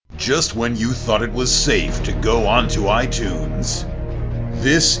just when you thought it was safe to go onto iTunes.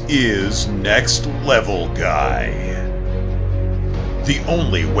 This is Next Level Guy, the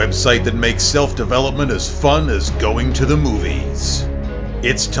only website that makes self-development as fun as going to the movies.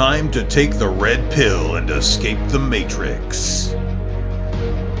 It's time to take the red pill and escape the Matrix.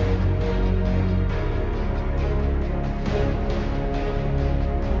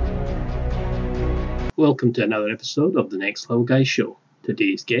 Welcome to another episode of the Next Level Guy Show.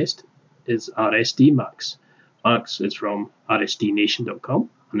 Today's guest is RSD Max. Max is from rsdnation.com,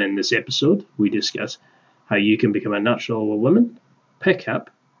 and in this episode we discuss how you can become a natural level woman, pick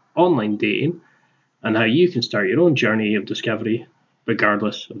up, online dating, and how you can start your own journey of discovery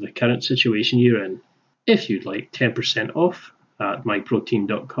regardless of the current situation you're in. If you'd like 10% off at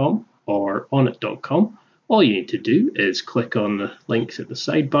myprotein.com or onit.com, all you need to do is click on the links at the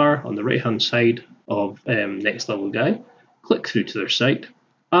sidebar on the right hand side of Next Level Guy, click through to their site,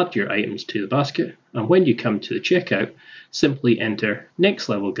 add your items to the basket, and when you come to the checkout, simply enter Next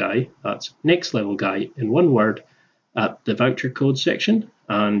Level Guy, that's Next Level Guy in one word, at the voucher code section,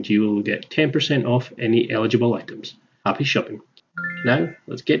 and you will get 10% off any eligible items. Happy shopping. Now,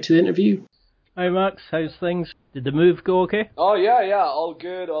 let's get to the interview. Hi Max, how's things? Did the move go okay? Oh yeah, all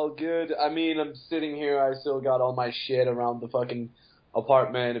good. I mean, I'm sitting here, I still got all my shit around the fucking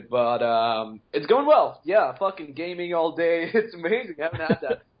apartment, but it's going well. Yeah, fucking gaming all day. It's amazing. I haven't had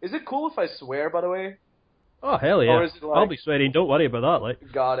that. Is it cool if I swear, by the way? Oh hell yeah. Or is it like... I'll be swearing, don't worry about that,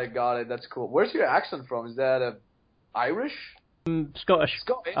 like. Got it, that's cool. Where's your accent from? Is that Irish? Scottish.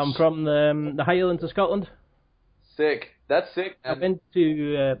 I'm from the Highlands of Scotland. Sick. That's sick, man.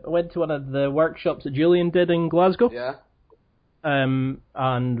 I went to one of the workshops that Julian did in Glasgow. Yeah. And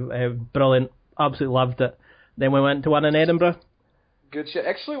brilliant. Absolutely loved it. Then we went to one in Edinburgh. Good shit.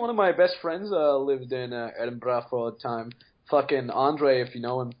 Actually, one of my best friends lived in Edinburgh for a time. Fucking Andre, if you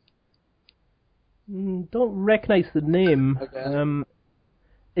know him. Don't recognise the name. Okay.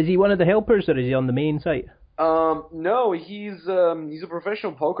 Is he one of the helpers or is he on the main site? No, he's a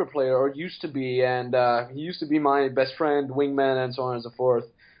professional poker player, or used to be, and he used to be my best friend, wingman, and so on and so forth.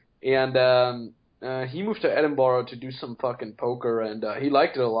 And he moved to Edinburgh to do some fucking poker, and he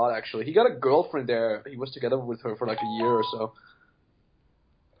liked it a lot, actually. He got a girlfriend there. He was together with her for like a year or so.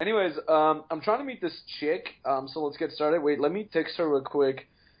 Anyways, I'm trying to meet this chick, so let's get started. Wait, let me text her real quick.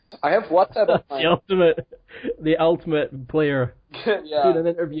 I have WhatsApp on my... the ultimate player. Yeah. Doing an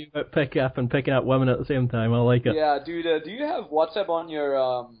interview about picking up women at the same time. I like it. Yeah, dude. Do you have WhatsApp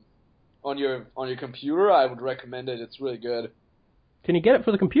on your computer? I would recommend it. It's really good. Can you get it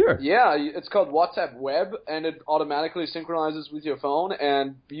for the computer? Yeah, it's called WhatsApp Web, and it automatically synchronizes with your phone,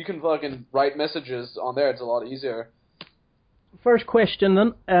 and you can fucking write messages on there. It's a lot easier. First question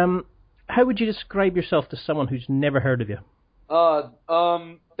then. How would you describe yourself to someone who's never heard of you?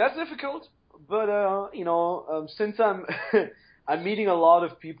 That's difficult, but since I'm I'm meeting a lot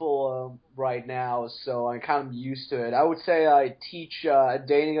of people right now, so I'm kind of used to it. I would say I teach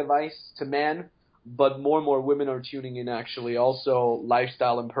dating advice to men, but more and more women are tuning in, actually. Also,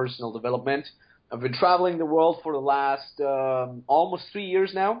 lifestyle and personal development. I've been traveling the world for the last almost 3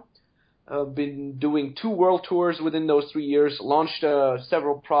 years now. I've been doing 2 world tours within those 3 years, launched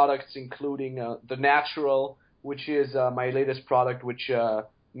several products, including The Natural, which is my latest product, which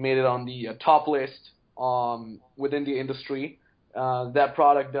made it on the top list within the industry. That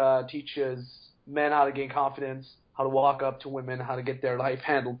product teaches men how to gain confidence, how to walk up to women, how to get their life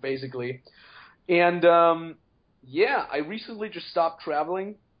handled, basically. And, I recently just stopped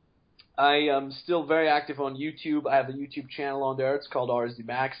traveling. I am still very active on YouTube. I have a YouTube channel on there. It's called RSD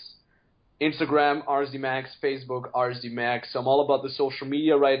Max. Instagram, RSD Max. Facebook, RSD Max. So I'm all about the social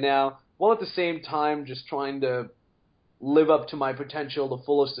media right now, while at the same time just trying to live up to my potential the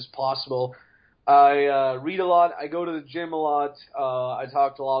fullest as possible. I read a lot. I go to the gym a lot. I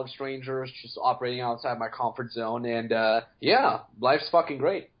talk to a lot of strangers, just operating outside my comfort zone. And, life's fucking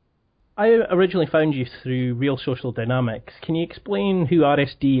great. I originally found you through Real Social Dynamics. Can you explain who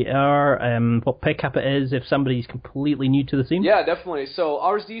RSD are, what pickup it is, if somebody's completely new to the scene? Yeah, definitely. So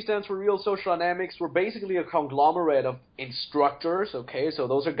RSD stands for Real Social Dynamics. We're basically a conglomerate of instructors, okay? So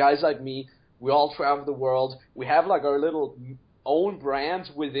those are guys like me. We all travel the world. We have like our little own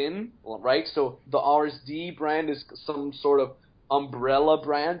brands within, right? So the RSD brand is some sort of umbrella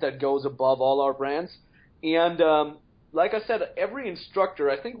brand that goes above all our brands. And like I said, every instructor,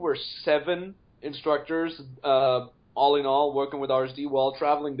 I think we're 7 instructors all in all working with RSD. We're all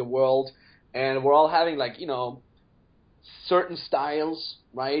traveling the world, and we're all having certain styles,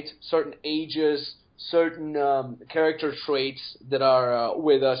 right? Certain ages, certain character traits that are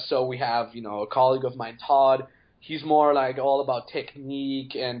with us. So we have, a colleague of mine, Todd. he's more like all about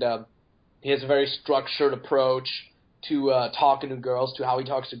technique, and he has a very structured approach to talking to girls, to how he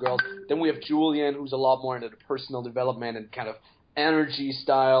talks to girls. Then we have Julian, who's a lot more into the personal development and kind of energy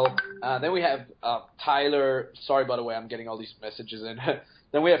style. Then we have Tyler. Sorry, by the way, I'm getting all these messages in.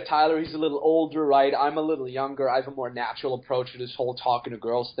 Then we have Tyler. He's a little older, right? I'm a little younger. I have a more natural approach to this whole talking to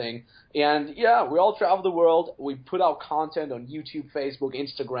girls thing. And yeah, we all travel the world. We put out content on YouTube, Facebook,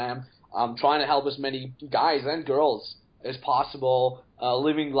 Instagram, trying to help as many guys and girls as possible,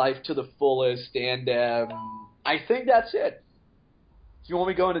 living life to the fullest. And I think that's it. If you want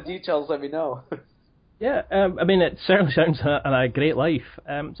me to go into details, let me know. Yeah, I mean, it certainly sounds a great life.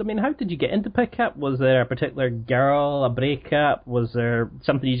 So, I mean, how did you get into pickup? Was there a particular girl, a breakup? Was there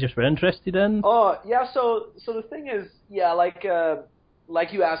something you just were interested in? Oh, yeah, so the thing is, yeah, like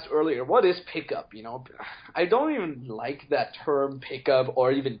you asked earlier, what is pickup, you know? I don't even like that term pickup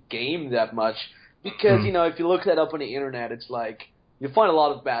or even game that much because, you know, if you look that up on the internet, it's like, you find a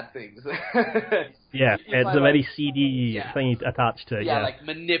lot of bad things. Yeah, it's a very seedy thing attached to it. Yeah, like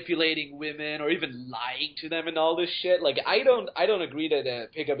manipulating women or even lying to them and all this shit. Like, I don't agree that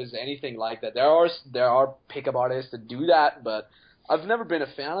pickup is anything like that. There are pickup artists that do that, but I've never been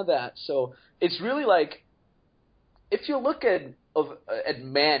a fan of that. So it's really like, if you look at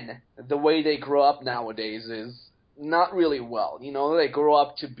men, the way they grow up nowadays is not really well. You know, they grow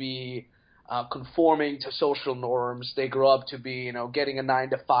up to be conforming to social norms. They grow up to be, you know, getting a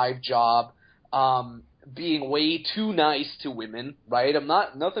 9-to-5 job, being way too nice to women, right?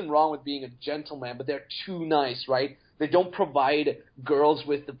 Nothing wrong with being a gentleman, but they're too nice, right? They don't provide girls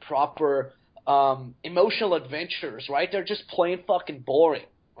with the proper emotional adventures, right? They're just plain fucking boring,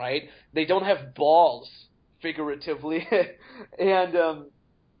 right? They don't have balls, figuratively. And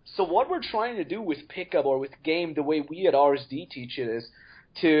so what we're trying to do with pickup or with game, the way we at RSD teach it, is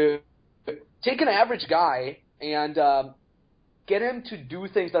to take an average guy and get him to do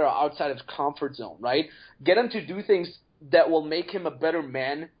things that are outside of his comfort zone, right? Get him to do things that will make him a better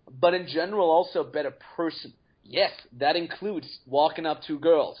man, but in general also a better person. Yes, that includes walking up to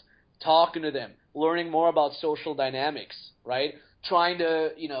girls, talking to them, learning more about social dynamics, right? Trying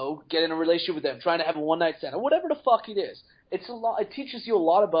to, you know, get in a relationship with them, trying to have a one-night stand, or whatever the fuck it is. It's a lot. It teaches you a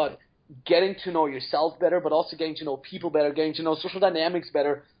lot about getting to know yourself better, but also getting to know people better, getting to know social dynamics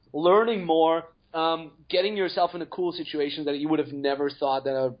better, learning more, getting yourself into cool situations that you would have never thought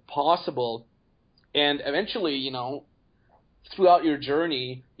that are possible. And eventually, you know, throughout your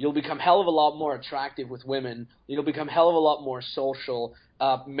journey, you'll become hell of a lot more attractive with women. You'll become hell of a lot more social.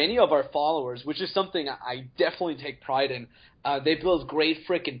 Many of our followers, which is something I definitely take pride in, they build great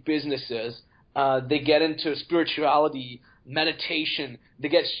freaking businesses. They get into spirituality, meditation. They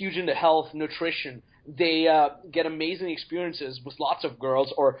get huge into health, nutrition. They get amazing experiences with lots of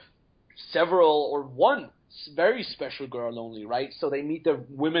girls, or several, or one very special girl only, right? So they meet the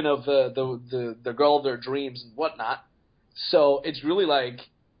women of the girl of their dreams and whatnot. So it's really like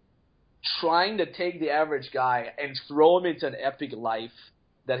trying to take the average guy and throw him into an epic life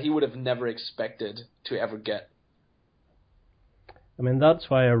that he would have never expected to ever get. I mean, that's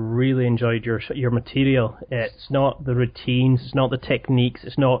why I really enjoyed your material. It's not the routines, it's not the techniques,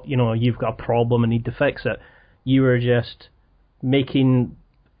 it's not, you know, you've got a problem and need to fix it. You were just making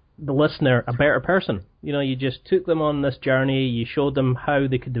the listener a better person. You know, you just took them on this journey, you showed them how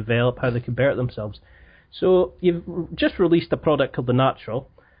they could develop, how they could better themselves. So you've just released a product called The Natural.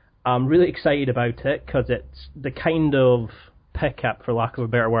 I'm really excited about it because it's the kind of pickup, for lack of a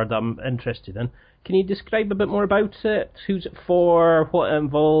better word, that I'm interested in. Can you describe a bit more about it? Who's it for? What it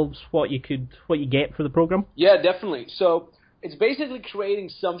involves? What you get for the program? Yeah, definitely. So it's basically creating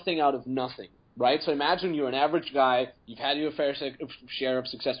something out of nothing, right? So imagine you're an average guy. You've had your fair share of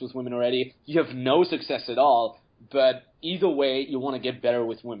success with women already. You have no success at all. But either way, you want to get better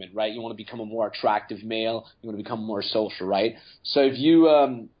with women, right? You want to become a more attractive male. You want to become more social, right? So if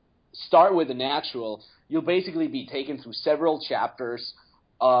you start with The Natural, you'll basically be taken through several chapters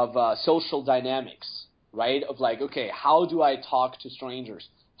of social dynamics, right? Of like, okay, how do I talk to strangers?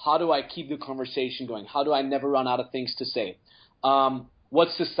 How do I keep the conversation going? How do I never run out of things to say?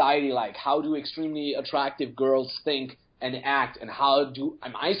 What's society like? How do extremely attractive girls think and act? And how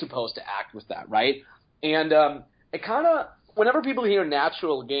am I supposed to act with that, right? And it kind of, whenever people hear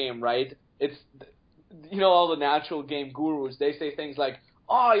natural game, right, it's, you know, all the natural game gurus, they say things like,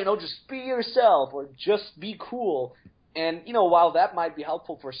 oh, you know, just be yourself or just be cool. And, you know, while that might be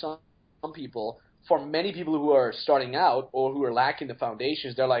helpful for some people, for many people who are starting out or who are lacking the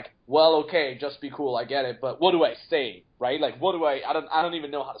foundations, they're like, well, okay, just be cool, I get it, but what do I say, right? Like, what do I don't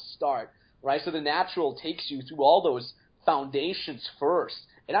even know how to start, right? So The Natural takes you through all those foundations first.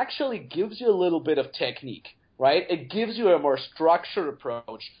 It actually gives you a little bit of technique, right? It gives you a more structured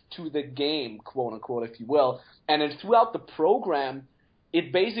approach to the game, quote unquote, if you will. And then throughout the program,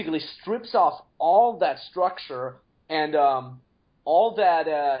 it basically strips off all that structure and all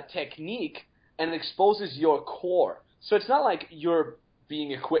that technique and exposes your core. So it's not like you're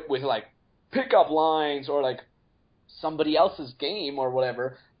being equipped with like pickup lines or like somebody else's game or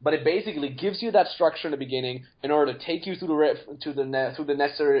whatever, but it basically gives you that structure in the beginning in order to take you through the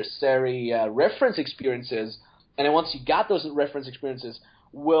necessary reference experiences, and then once you got those reference experiences,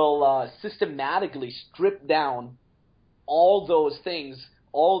 will systematically strip down all those things,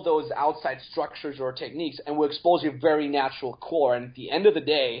 all those outside structures or techniques, and will expose your very natural core. And at the end of the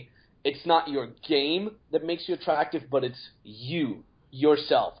day, it's not your game that makes you attractive, but it's you,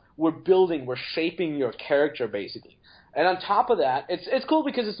 yourself. We're shaping your character, basically. And on top of that, it's cool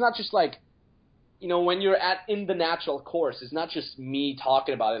because it's not just like, you know, when you're in the natural course, it's not just me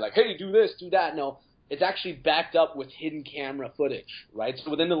talking about it like, hey, do this, do that. No, it's actually backed up with hidden camera footage, right?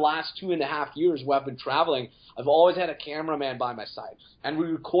 So within the last 2.5 years where I've been traveling, I've always had a cameraman by my side. And we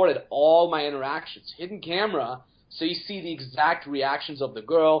recorded all my interactions. Hidden camera, so you see the exact reactions of the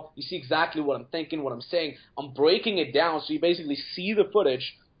girl. You see exactly what I'm thinking, what I'm saying. I'm breaking it down so you basically see the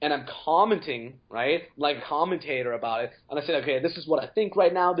footage, and I'm commenting, right, like a commentator about it. And I said, okay, this is what I think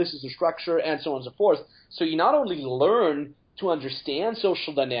right now. This is the structure, and so on and so forth. So you not only learn to understand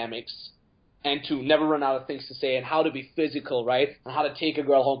social dynamics and to never run out of things to say and how to be physical, right, and how to take a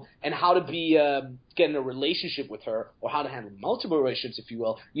girl home and how to be get in a relationship with her or how to handle multiple relationships, if you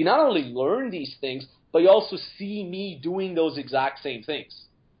will. You not only learn these things, but you also see me doing those exact same things,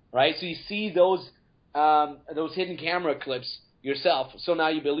 right? So you see those hidden camera clips yourself, so now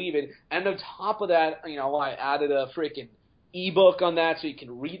you believe it. And on top of that, you know, I added a freaking ebook on that so you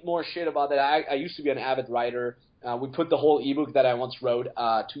can read more shit about that. I used to be an avid writer. We put the whole ebook that I once wrote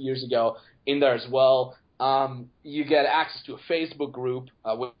 2 years ago in there as well. You get access to a Facebook group,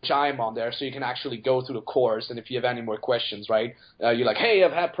 which I'm on there, so you can actually go through the course. And if you have any more questions, right, you're like, hey,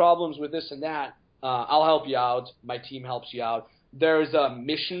 I've had problems with this and that. I'll help you out. My team helps you out. There's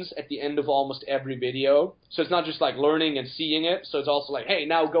missions at the end of almost every video. So it's not just like learning and seeing it. So it's also like, hey,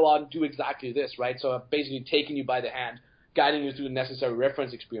 now go out and do exactly this, right? So I'm basically taking you by the hand, guiding you through the necessary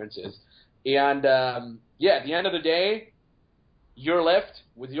reference experiences. And, yeah, at the end of the day, you're left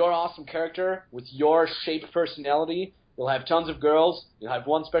with your awesome character, with your shaped personality. You'll have tons of girls. You'll have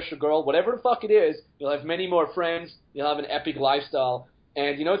one special girl. Whatever the fuck it is, you'll have many more friends. You'll have an epic lifestyle.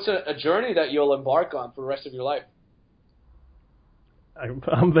 And, you know, it's a journey that you'll embark on for the rest of your life.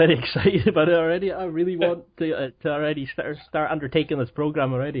 I'm very excited about it already. I really want to already start undertaking this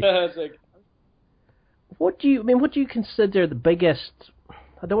program already. It's like, What do you consider the biggest,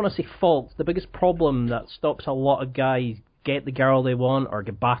 I don't want to say fault, the biggest problem that stops a lot of guys get the girl they want or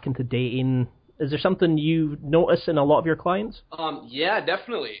get back into dating? Is there something you notice in a lot of your clients? Yeah,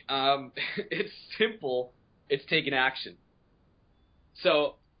 definitely. It's simple. It's taking action.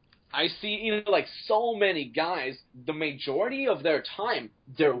 So I see, you know, like so many guys, the majority of their time,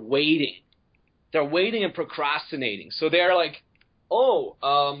 they're waiting. They're waiting and procrastinating. So they're like, oh,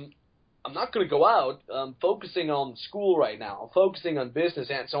 I'm not going to go out. I'm focusing on school right now. I'm focusing on business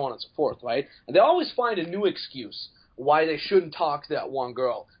and so on and so forth, right? And they always find a new excuse why they shouldn't talk to that one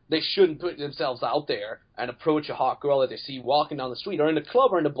girl. They shouldn't put themselves out there and approach a hot girl that they see walking down the street or in the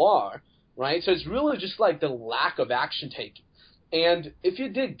club or in the bar, right? So it's really just like the lack of action taking. And if you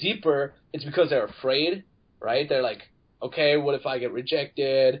dig deeper, it's because they're afraid, right? They're like, okay, what if I get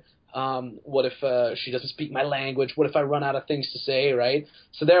rejected? What if she doesn't speak my language? What if I run out of things to say, right?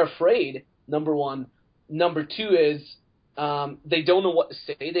 So they're afraid, number one. Number two is they don't know what to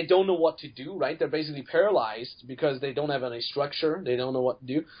say. They don't know what to do, right? They're basically paralyzed because they don't have any structure. They don't know what to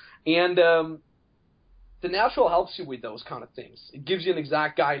do. And the natural helps you with those kind of things. It gives you an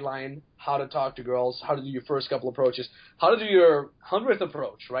exact guideline how to talk to girls, how to do your first couple approaches, how to do your 100th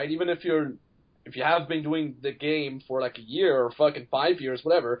approach, right? Even if you have been doing the game for like a year or fucking 5 years,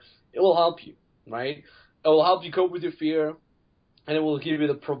 whatever, it will help you, right? It will help you cope with your fear, and it will give you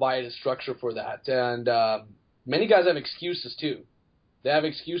the provided structure for that. And many guys have excuses too. They have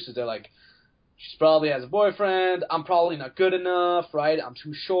excuses. They're like, she probably has a boyfriend. I'm probably not good enough, right? I'm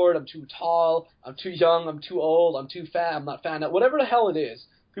too short. I'm too tall. I'm too young. I'm too old. I'm too fat. I'm not fat enough. Whatever the hell it is,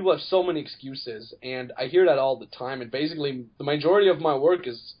 people have so many excuses, and I hear that all the time. And basically, the majority of my work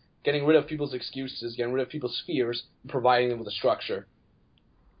is getting rid of people's excuses, getting rid of people's fears, and providing them with a structure.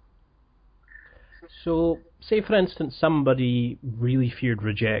 So, say for instance, somebody really feared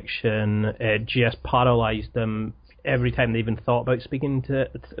rejection, it just paralyzed them every time they even thought about speaking to,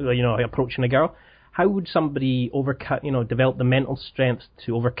 approaching a girl. How would somebody develop the mental strength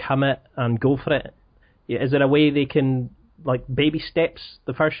to overcome it and go for it? Is there a way they can, like, baby steps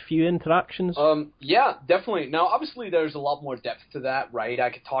the first few interactions? Yeah, definitely. Now, obviously, there's a lot more depth to that, right? I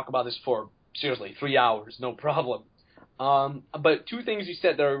could talk about this for, seriously, 3 hours, no problem. But two things you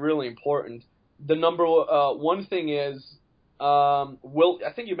said that are really important. The number one thing is, I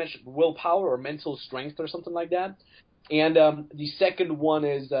think you mentioned willpower or mental strength or something like that. And the second one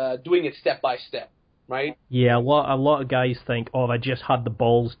is doing it step by step, right? Yeah, a lot of guys think, oh, if I just had the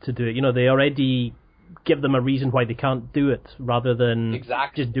balls to do it. They already give them a reason why they can't do it, rather than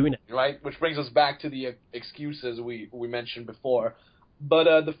just doing it. Right? Which brings us back to the excuses we mentioned before. But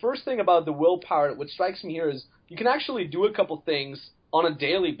the first thing about the willpower, what strikes me here is you can actually do a couple things on a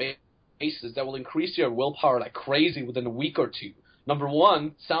daily basis that will increase your willpower like crazy within a week or two. Number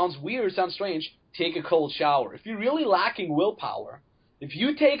one, sounds weird, sounds strange, take a cold shower. If you're really lacking willpower, if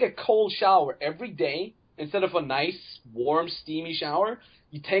you take a cold shower every day instead of a nice, warm, steamy shower,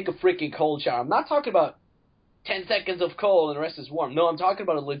 you take a freaking cold shower. I'm not talking about 10 seconds of cold and the rest is warm. No, I'm talking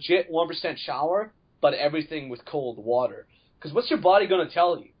about a legit 1% shower, but everything with cold water. Because what's your body going to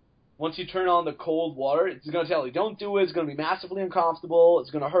tell you? Once you turn on the cold water, it's going to tell you, don't do it, it's going to be massively uncomfortable,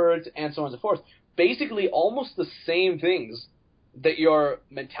 it's going to hurt, and so on and so forth. Basically, almost the same things that your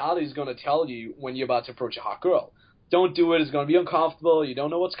mentality is going to tell you when you're about to approach a hot girl. Don't do it, it's going to be uncomfortable, you don't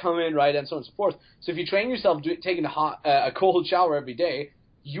know what's coming, right, and so on and so forth. So if you train yourself taking a cold shower every day,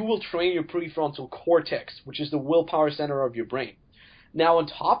 you will train your prefrontal cortex, which is the willpower center of your brain. Now, on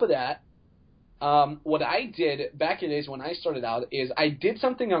top of that, what I did back in the days when I started out is I did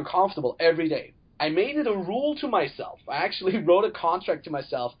something uncomfortable every day. I made it a rule to myself. I actually wrote a contract to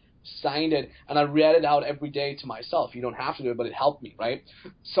myself, signed it, and I read it out every day to myself. You don't have to do it, but it helped me, right?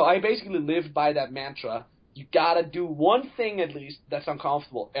 So I basically lived by that mantra. You gotta do one thing at least that's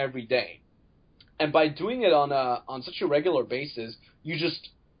uncomfortable every day. And by doing it on such a regular basis, you just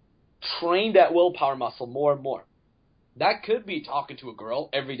train that willpower muscle more and more. That could be talking to a girl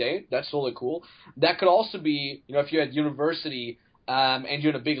every day. That's totally cool. That could also be, if you're at university and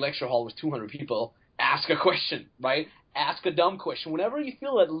you're in a big lecture hall with 200 people, ask a question, right? Ask a dumb question. Whenever you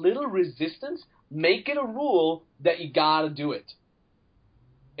feel that little resistance, make it a rule that you gotta do it.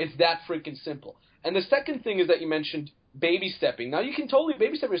 It's that freaking simple. And the second thing is that you mentioned baby stepping. Now, you can totally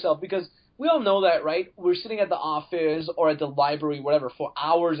baby step yourself because we all know that, right? We're sitting at the office or at the library, whatever, for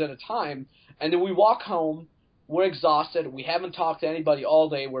hours at a time, and then we walk home, we're exhausted, we haven't talked to anybody all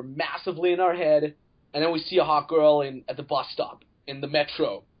day, we're massively in our head, and then we see a hot girl at the bus stop, in the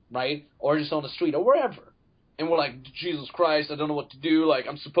metro, right? Or just on the street, or wherever. And we're like, Jesus Christ, I don't know what to do. Like,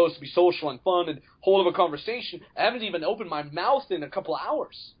 I'm supposed to be social and fun and hold of a conversation. I haven't even opened my mouth in a couple of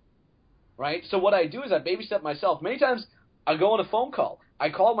hours, right? So what I do is I baby step myself. Many times I go on a phone call. I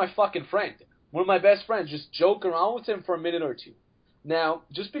call my fucking friend, one of my best friends, just joke around with him for a minute or two. Now,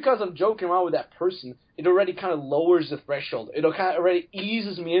 just because I'm joking around with that person, it already kind of lowers the threshold. It kind of already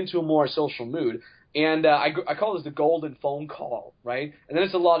eases me into a more social mood. And I call this the golden phone call, right? And then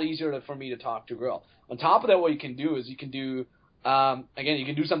it's a lot easier for me to talk to a girl. On top of that, what you can do is you can do, again, you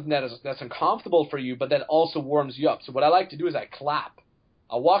can do something that's uncomfortable for you, but that also warms you up. So what I like to do is I clap.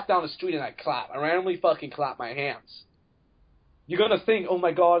 I walk down the street and I clap. I randomly fucking clap my hands. You're going to think, oh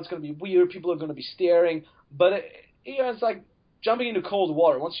my God, it's going to be weird. People are going to be staring. But, it's like jumping into cold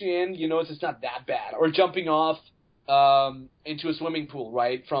water. Once you're in, you notice it's not that bad. Or jumping off into a swimming pool,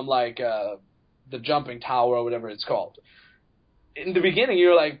 right, from like the jumping tower or whatever it's called. In the beginning,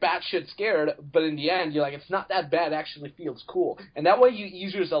 you're like batshit scared, but in the end, you're like, it's not that bad. It actually feels cool. And that way you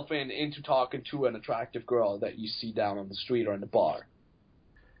ease yourself into talking to an attractive girl that you see down on the street or in the bar.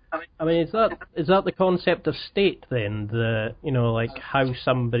 I mean, is that the concept of state then? Like how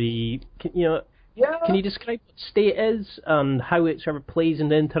somebody, Yeah. Can you describe what state is and how it sort of plays in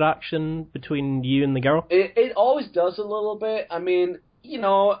the interaction between you and the girl? It always does a little bit. I mean,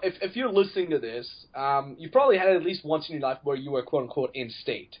 if you're listening to this, you probably had it at least once in your life where you were quote unquote in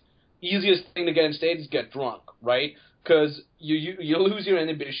state. Easiest thing to get in state is get drunk, right? Because you lose your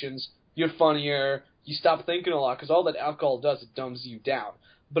inhibitions, you're funnier, you stop thinking a lot because all that alcohol does, it dumbs you down.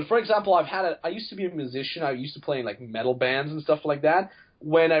 But for example, I used to be a musician. I used to play in like metal bands and stuff like that.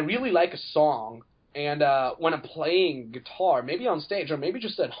 When I really like a song, and when I'm playing guitar, maybe on stage or maybe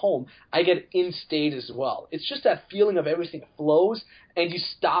just at home, I get in state as well. It's just that feeling of everything flows, and you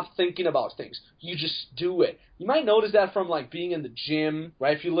stop thinking about things. You just do it. You might notice that from like being in the gym,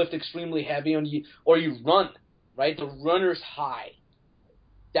 right? If you lift extremely heavy or you run, right? The runner's high.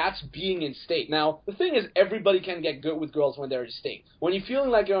 That's being in state. Now, the thing is, everybody can get good with girls when they're in state. When you're feeling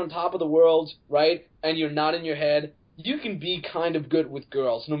like you're on top of the world, right, and you're not in your head, you can be kind of good with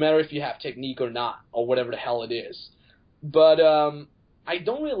girls, no matter if you have technique or not, or whatever the hell it is. But I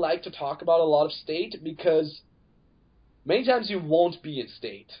don't really like to talk about a lot of state because many times you won't be in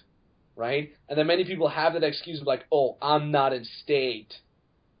state, right? And then many people have that excuse of like, oh, I'm not in state,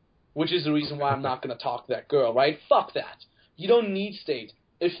 which is the reason why I'm not going to talk to that girl, right? Fuck that. You don't need state.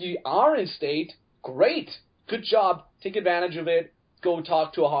 If you are in state, great. Good job. Take advantage of it. Go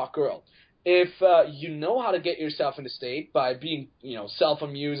talk to a hot girl. If you know how to get yourself into state by being,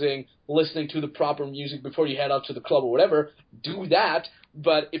 self-amusing, listening to the proper music before you head out to the club or whatever, do that.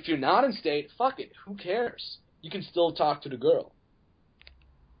 But if you're not in state, fuck it. Who cares? You can still talk to the girl.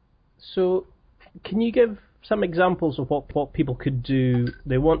 So, can you give some examples of what people could do?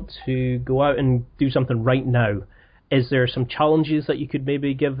 They want to go out and do something right now. Is there some challenges that you could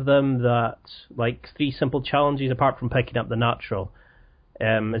maybe give them, that, like 3 simple challenges apart from picking up the natural?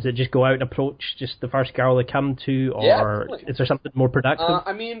 Is it just go out and approach just the first girl they come to, or is there something more productive?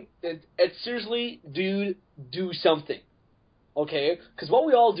 It's seriously, dude, do something. Okay? Because what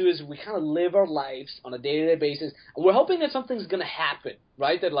we all do is we kind of live our lives on a day-to-day basis, and we're hoping that something's going to happen,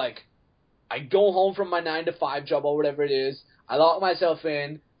 right? That, like, I go home from my 9-to-5 job or whatever it is, I lock myself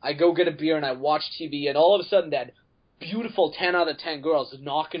in, I go get a beer and I watch TV, and all of a sudden that beautiful 10 out of 10 girls is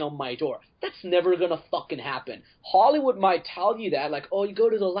knocking on my door. That's never gonna fucking happen. Hollywood might tell you that, like, oh, you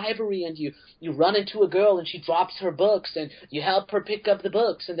go to the library and you run into a girl and she drops her books and you help her pick up the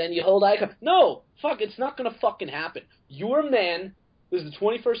books and then you hold eye contact. No, fuck, it's not gonna fucking happen. You're a man, this is the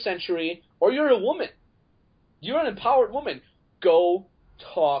 21st century, or you're a woman. You're an empowered woman. Go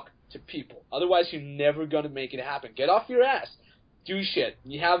talk to people. Otherwise, you're never gonna make it happen. Get off your ass. Do shit.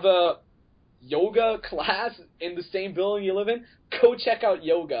 You have a yoga class in the same building you live in, go check out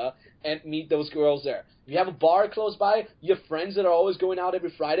yoga and meet those girls there. If you have a bar close by, you have friends that are always going out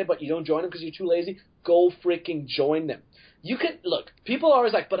every Friday, but you don't join them because you're too lazy, go freaking join them. You can, look, people are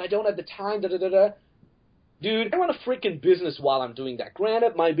always like, but I don't have the time, da-da-da-da. Dude, I run a freaking business while I'm doing that.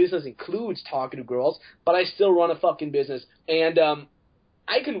 Granted, my business includes talking to girls, but I still run a fucking business, and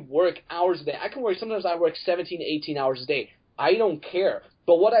I can work hours a day. Sometimes I work 17, 18 hours a day. I don't care.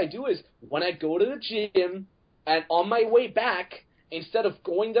 But what I do is, when I go to the gym, and on my way back, instead of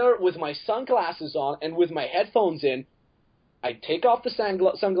going there with my sunglasses on and with my headphones in, I take off the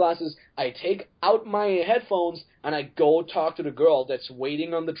sunglasses, I take out my headphones, and I go talk to the girl that's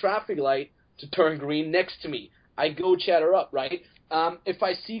waiting on the traffic light to turn green next to me. I go chat her up, right? If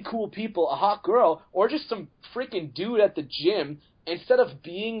I see cool people, a hot girl, or just some freaking dude at the gym, instead of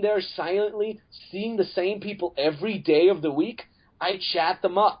being there silently, seeing the same people every day of the week, I chat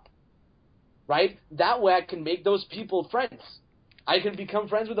them up, right? That way I can make those people friends. I can become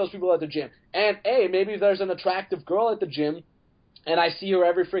friends with those people at the gym. And, hey, maybe if there's an attractive girl at the gym and I see her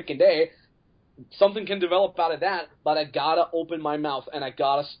every freaking day, something can develop out of that, but I gotta open my mouth and I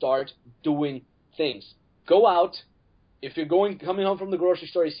gotta start doing things. Go out. If you're coming home from the grocery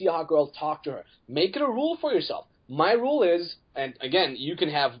store, you see a hot girl, talk to her. Make it a rule for yourself. My rule is, and again, you can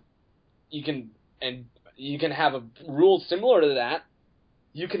have a rule similar to that.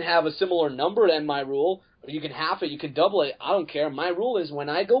 You can have a similar number than my rule, or you can half it, you can double it. I don't care. My rule is, when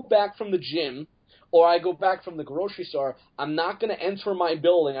I go back from the gym or I go back from the grocery store, I'm not going to enter my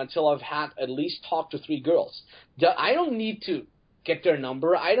building until I've had at least talked to 3 girls. I don't need to get their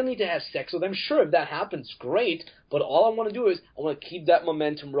number. I don't need to have sex with them. Sure, if that happens, great. But all I want to do is I want to keep that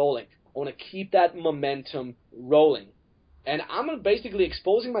momentum rolling. And I'm basically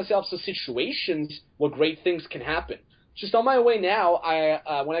exposing myself to situations where great things can happen. Just on my way now,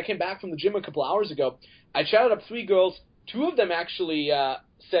 when I came back from the gym a couple hours ago, I chatted up 3 girls. 2 of them actually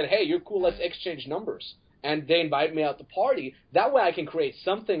said, hey, you're cool, let's exchange numbers. And they invited me out to party. That way I can create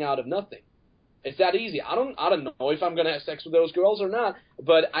something out of nothing. It's that easy. I don't know if I'm going to have sex with those girls or not,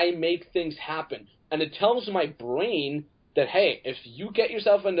 but I make things happen. And it tells my brain that, hey, if you get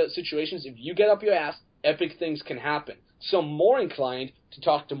yourself into situations, if you get up your ass, epic things can happen. So I'm more inclined to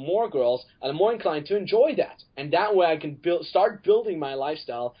talk to more girls, and I'm more inclined to enjoy that. And that way I can start building my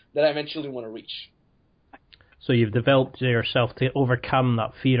lifestyle that I eventually want to reach. So you've developed yourself to overcome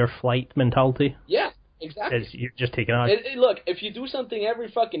that fear or flight mentality? Yeah, exactly. You're just taking action. Look, if you do something every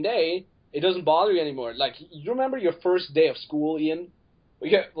fucking day, it doesn't bother you anymore. Like, you remember your first day of school, Ian?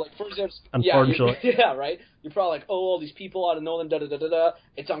 Yeah, like, first day of school. Unfortunately. Yeah, right? You're probably like, oh, all these people, I don't know them, da-da-da-da-da.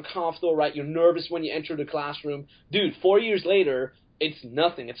 It's uncomfortable, right? You're nervous when you enter the classroom. Dude, 4 years later, it's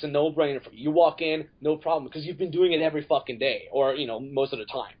nothing. It's a no-brainer for you. You walk in, no problem, because you've been doing it every fucking day, or, most of the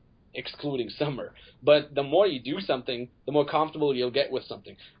time, excluding summer. But the more you do something, the more comfortable you'll get with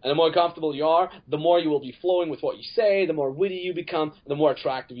something. And the more comfortable you are, the more you will be flowing with what you say, the more witty you become, the more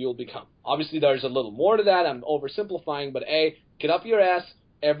attractive you'll become. Obviously, there's a little more to that. I'm oversimplifying, but get up your ass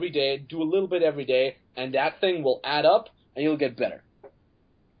every day, do a little bit every day, and that thing will add up, and you'll get better.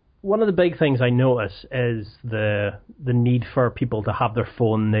 one of the big things I notice is the need for people to have their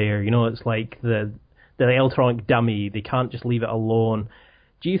phone there. You know, it's like the electronic dummy. They can't just leave it alone.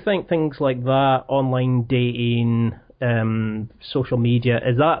 Do you think things like that, online dating, social media,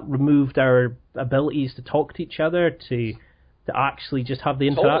 has that removed our abilities to talk to each other, to actually just have the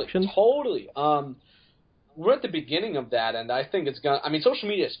interaction? Totally. We're at the beginning of that, and I think it's gonna. I mean, social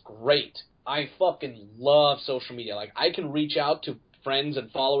media is great. I fucking love social media. Like, I can reach out to friends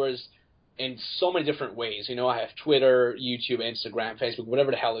and followers in so many different ways. You know, I have Twitter, YouTube, Instagram, Facebook,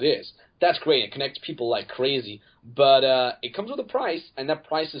 whatever the hell it is. That's great. It connects people like crazy. But it comes with a price, and that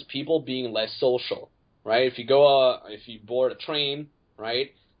price is people being less social, right? If you board a train,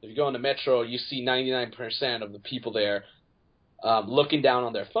 right? If you go on the metro, you see 99% of the people there looking down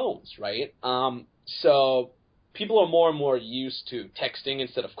on their phones, right? So people are more and more used to texting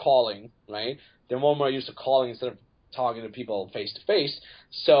instead of calling, right? They're more and more used to calling instead of talking to people face to face.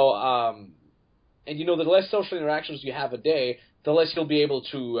 So, and you know, the less social interactions you have a day, the less you'll be able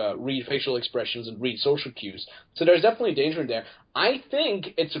to read facial expressions and read social cues. So there's definitely danger in there. I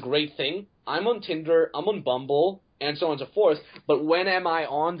think it's a great thing. I'm on Tinder, I'm on Bumble, and so on and so forth. But when am I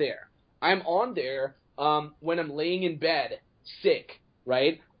on there? I'm on there when I'm laying in bed, sick,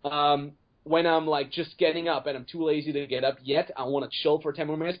 right? When I'm like just getting up and I'm too lazy to get up yet, I want to chill for 10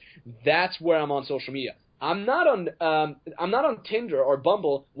 more minutes. That's where I'm on social media. I'm not on Tinder or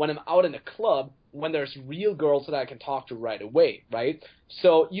Bumble when I'm out in a club when there's real girls that I can talk to right away, right?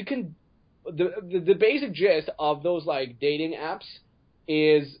 So you can the basic gist of those like dating apps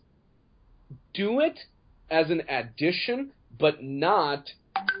is do it as an addition, but not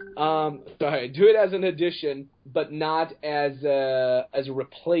do it as an addition, but not as a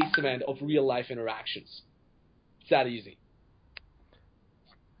replacement of real life interactions. It's that easy.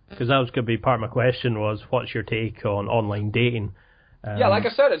 Because that was going to be part of my question was, what's your take on online dating? Yeah, like I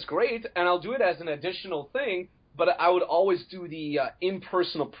said, it's great, and I'll do it as an additional thing, but I would always do the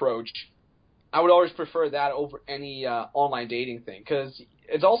in-person approach. I would always prefer that over any online dating thing, because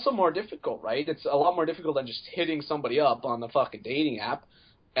it's also more difficult, right? It's a lot more difficult than just hitting somebody up on the fucking dating app,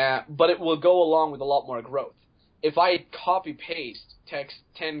 but it will go along with a lot more growth. If I copy-paste text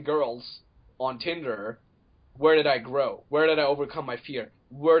 10 girls on Tinder, where did I grow? Where did I overcome my fear?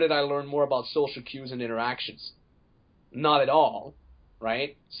 Where did I learn more about social cues and interactions? Not at all,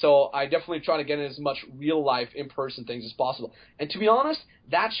 right? So I definitely try to get in as much real-life, in-person things as possible. And to be honest,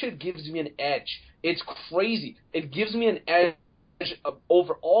 that shit gives me an edge. It's crazy. It gives me an edge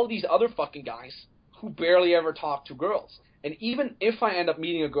over all these other fucking guys who barely ever talk to girls. And even if I end up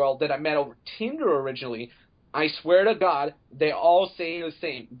meeting a girl that I met over Tinder originally, I swear to God, they all say the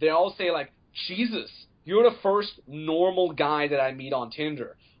same. They all say, like, Jesus, you're the first normal guy that I meet on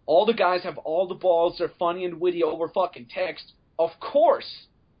Tinder. All the guys have all the balls, they're funny and witty over fucking text. Of course.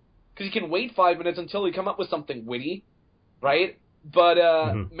 Because you can wait 5 minutes until you come up with something witty, right? But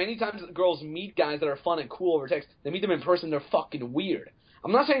many times girls meet guys that are fun and cool over text. They meet them in person, they're fucking weird.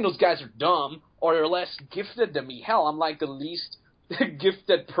 I'm not saying those guys are dumb or they're less gifted than me. Hell, I'm like the least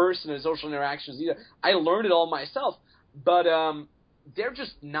gifted person in social interactions either. I learned it all myself. But they're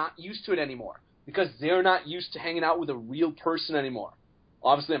just not used to it anymore because they're not used to hanging out with a real person anymore.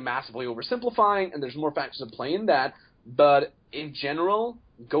 Obviously, I'm massively oversimplifying, and there's more factors at play in that. But in general,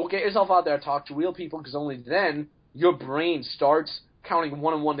 go get yourself out there, talk to real people, because only then your brain starts counting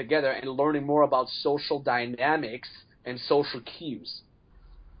one and one together and learning more about social dynamics and social cues.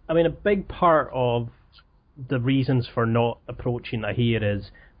 I mean, a big part of the reasons for not approaching I hear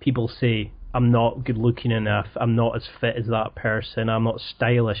is people say, I'm not good looking enough, I'm not as fit as that person, I'm not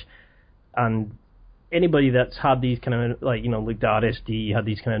stylish. And anybody that's had these kind of, like, you know, looked at RSD, had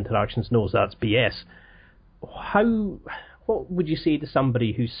these kind of interactions knows that's BS. What would you say to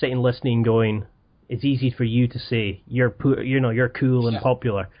somebody who's sitting listening going, it's easy for you to say, you're cool and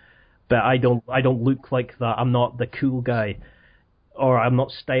popular, but I don't look like that, I'm not the cool guy, or I'm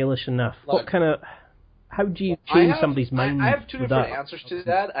not stylish enough. Look, how do you change somebody's mind? I have two different that? answers to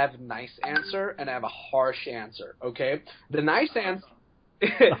that. I have a nice answer and I have a harsh answer, okay? The nice answer...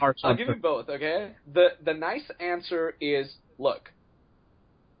 I'll give you both, okay? The nice answer is, look,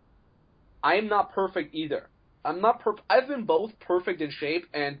 I'm not perfect either. I'm not perfect. I've been both perfect in shape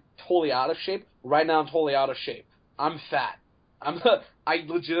and totally out of shape. Right now I'm totally out of shape. I'm fat. I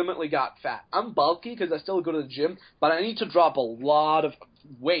legitimately got fat. I'm bulky because I still go to the gym, but I need to drop a lot of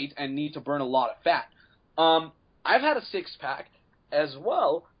weight and need to burn a lot of fat. I've had a six-pack as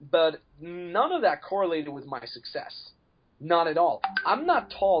well, but none of that correlated with my success. Not at all. I'm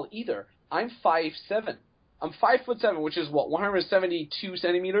not tall either. I'm 5'7". I'm 5'7", which is what, 172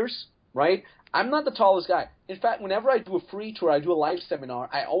 centimeters, right? I'm not the tallest guy. In fact, whenever I do a free tour, I do a live seminar,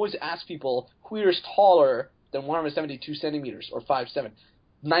 I always ask people who is taller than 172 centimeters or 5'7".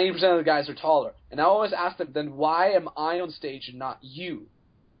 90% of the guys are taller. And I always ask them, then why am I on stage and not you?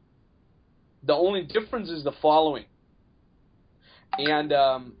 The only difference is the following. And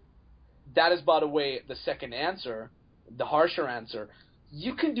that is, by the way, the second answer, the harsher answer.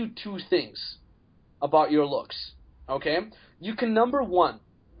 You can do two things about your looks, okay? You can, number one,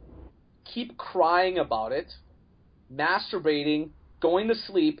 keep crying about it, masturbating, going to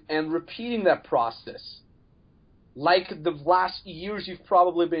sleep, and repeating that process. Like the last years, you've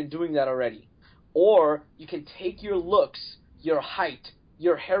probably been doing that already. Or you can take your looks, your height,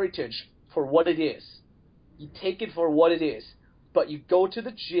 your heritage for what it is. You take it for what it is. But you go to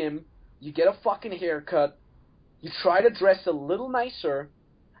the gym, you get a fucking haircut, you try to dress a little nicer,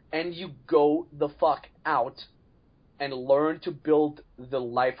 and you go the fuck out and learn to build the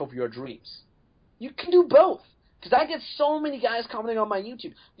life of your dreams. You can do both. Because I get so many guys commenting on my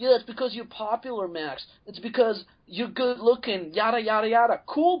YouTube. Yeah, it's because you're popular, Max. It's because you're good looking, yada, yada, yada.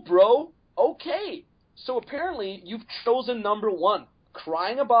 Cool, bro. Okay. So apparently you've chosen number one.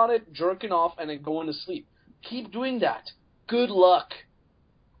 Crying about it, jerking off, and then going to sleep. Keep doing that. Good luck.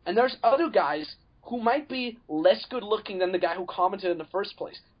 And there's other guys who might be less good looking than the guy who commented in the first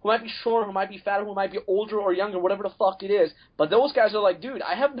place. Who might be shorter, who might be fatter, who might be older or younger, whatever the fuck it is. But those guys are like, dude,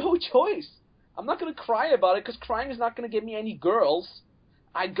 I have no choice. I'm not going to cry about it because crying is not going to get me any girls.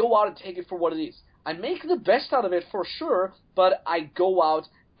 I go out and take it for what it is. I make the best out of it for sure, but I go out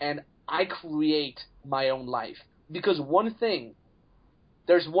and I create my own life. Because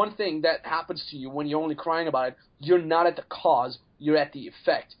there's one thing that happens to you when you're only crying about it. You're not at the cause, you're at the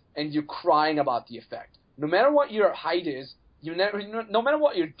effect, and you're crying about the effect. No matter what your height is, no matter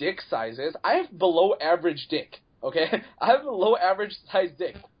what your dick size is, I have below average dick, okay? I have a below average size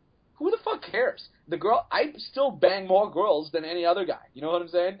dick. Who the fuck cares? I still bang more girls than any other guy. You know what I'm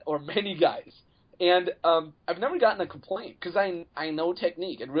saying? Or many guys. And I've never gotten a complaint because I know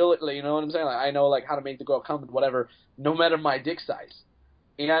technique and really, you know what I'm saying? Like, I know like how to make the girl come and whatever, no matter my dick size.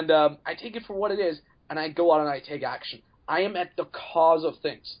 And I take it for what it is, and I go out and I take action. I am at the cause of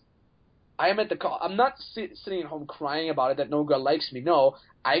things. I'm not sitting at home crying about it that no girl likes me. No,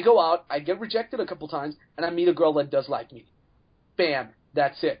 I go out, I get rejected a couple times, and I meet a girl that does like me. Bam.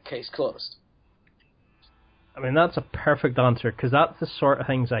 That's it. Case closed. I mean, that's a perfect answer, because that's the sort of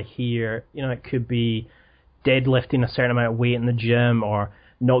things I hear. You know, it could be deadlifting a certain amount of weight in the gym, or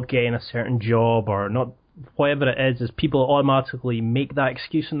not getting a certain job, or not whatever it is people automatically make that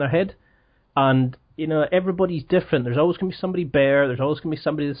excuse in their head. And, you know, everybody's different. There's always going to be somebody better, there's always going to be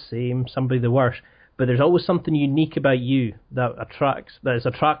somebody the same, somebody the worst. But there's always something unique about you that is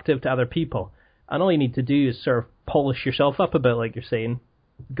attractive to other people. And all you need to do is sort of polish yourself up a bit, like you're saying.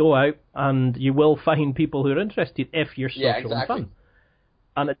 Go out, and you will find people who are interested if you're social and fun.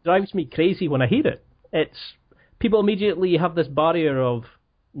 And it drives me crazy when I hear it. It's people immediately have this barrier of,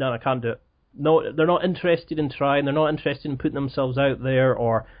 no, I can't do it. No, they're not interested in trying. They're not interested in putting themselves out there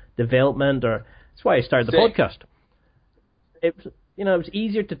or development. Or that's why I started the podcast. It was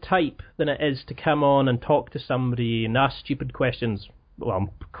easier to type than it is to come on and talk to somebody and ask stupid questions. Well, I'm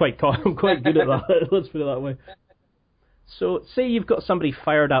quite good at that. Let's put it that way. So, say you've got somebody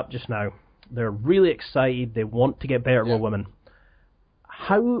fired up just now. They're really excited. They want to get better with women.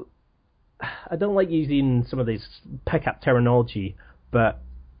 How? I don't like using some of these pickup terminology, but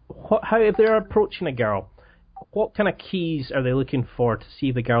how if they're approaching a girl? What kind of keys are they looking for to see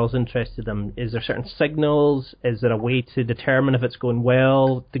if the girl's interested in them? Is there certain signals? Is there a way to determine if it's going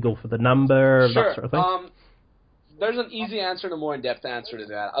well, to go for the number, sure. that sort of thing? There's an easy answer and a more in-depth answer to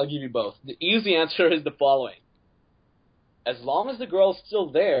that. I'll give you both. The easy answer is the following. As long as the girl's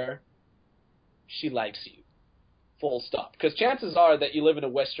still there, she likes you. Full stop. Because chances are that you live in a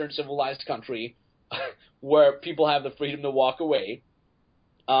Western civilized country where people have the freedom to walk away.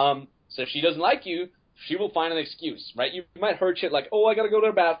 So if she doesn't like you, she will find an excuse, right? You might heard shit like, oh, I gotta go to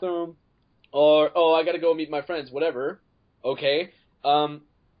the bathroom, or, oh, I gotta go meet my friends, whatever. Okay?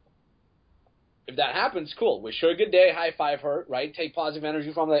 If that happens, cool. Wish her a good day, high five her, right? Take positive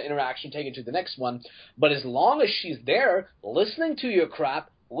energy from that interaction, take it to the next one. But as long as she's there, listening to your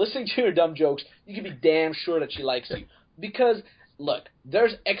crap, listening to your dumb jokes, you can be damn sure that she likes you. Because, look,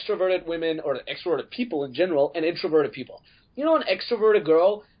 there's extroverted women, or extroverted people in general, and introverted people. You know, an extroverted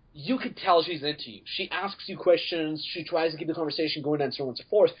girl, you could tell she's into you. She asks you questions, she tries to keep the conversation going, and so on and so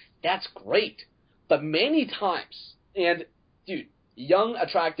forth. That's great. But many times, and, dude, young,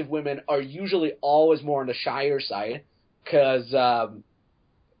 attractive women are usually always more on the shyer side because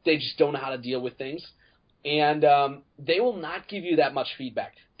they just don't know how to deal with things. And they will not give you that much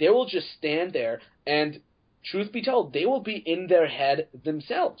feedback. They will just stand there, and truth be told, they will be in their head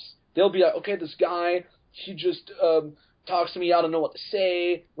themselves. They'll be like, okay, this guy, he just talks to me, I don't know what to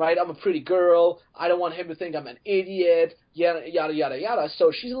say, right? I'm a pretty girl. I don't want him to think I'm an idiot, yada, yada, yada, yada.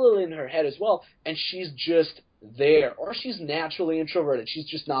 So she's a little in her head as well, and she's just there. Or she's naturally introverted. She's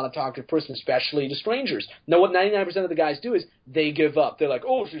just not a talkative person, especially to strangers. Now, what 99% of the guys do is they give up. They're like,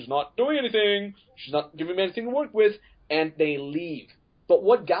 oh, she's not doing anything. She's not giving me anything to work with, and they leave. But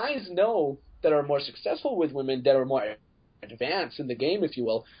what guys know that are more successful with women, that are more advanced in the game, if you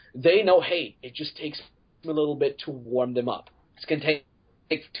will, they know, hey, it just takes a little bit to warm them up. This can take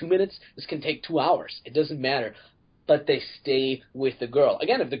 2 minutes. This can take 2 hours. It doesn't matter. But they stay with the girl.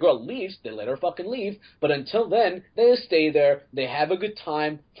 Again, if the girl leaves, they let her fucking leave. But until then, they stay there. They have a good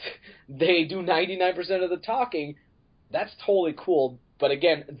time. They do 99% of the talking. That's totally cool. But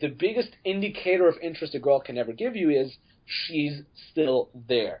again, the biggest indicator of interest a girl can ever give you is she's still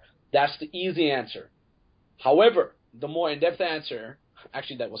there. That's the easy answer. However, the more in-depth answer,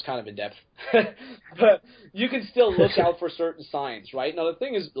 actually that was kind of in-depth, but you can still look out for certain signs, right? Now the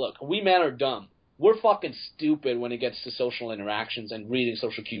thing is, look, we men are dumb. We're fucking stupid when it gets to social interactions and reading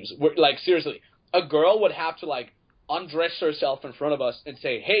social cues. We're, like, seriously, a girl would have to, like, undress herself in front of us and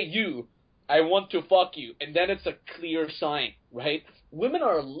say, hey, you, I want to fuck you, and then it's a clear sign, right? Women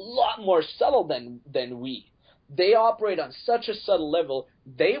are a lot more subtle than we. They operate on such a subtle level.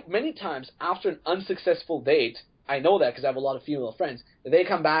 They, many times, after an unsuccessful date, I know that because I have a lot of female friends, they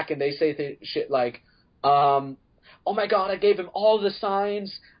come back and they say shit like, oh my god, I gave him all the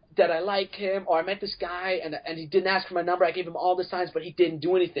signs that I like him, or I met this guy and he didn't ask for my number, I gave him all the signs, but he didn't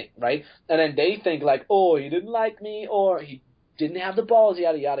do anything, right? And then they think like, oh, he didn't like me, or he didn't have the balls,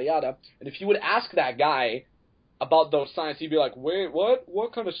 yada, yada, yada. And if you would ask that guy about those signs, he'd be like, wait, what?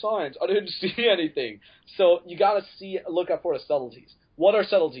 What kind of signs? I didn't see anything. So you gotta look out for the subtleties. What are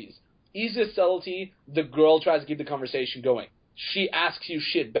subtleties? Easiest subtlety, the girl tries to keep the conversation going. She asks you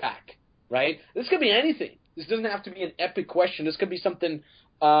shit back, right? This could be anything. This doesn't have to be an epic question. This could be something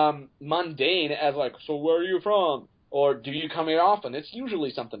mundane as like, so where are you from? Or do you come here often? It's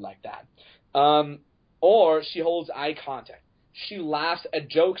usually something like that. Or she holds eye contact. She laughs at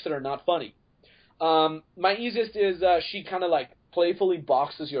jokes that are not funny. My easiest is she kind of like playfully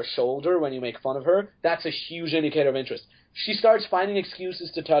boxes your shoulder when you make fun of her. That's a huge indicator of interest. She starts finding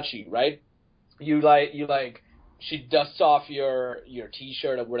excuses to touch you, right? She dusts off your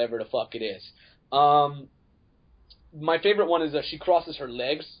t-shirt or whatever the fuck it is. My favorite one is she crosses her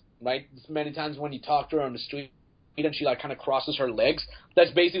legs, right? Many times when you talk to her on the street and she like kind of crosses her legs,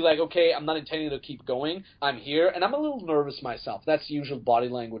 that's basically like, okay, I'm not intending to keep going. I'm here, and I'm a little nervous myself. That's the usual body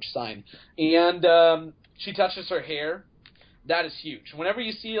language sign. And she touches her hair. That is huge. Whenever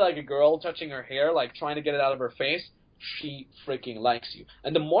you see like a girl touching her hair, like trying to get it out of her face, she freaking likes you.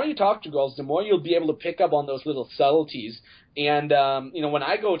 And the more you talk to girls, the more you'll be able to pick up on those little subtleties. And when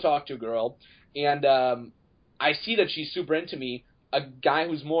I go talk to a girl and I see that she's super into me, a guy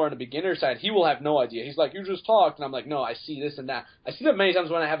who's more on the beginner side, he will have no idea. He's like, you just talked. And I'm like, no, I see this and that. I see that many times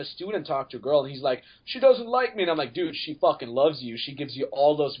when I have a student talk to a girl, and he's like, she doesn't like me. And I'm like, dude, she fucking loves you. She gives you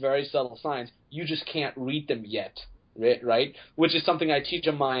all those very subtle signs. You just can't read them yet, right? Which is something I teach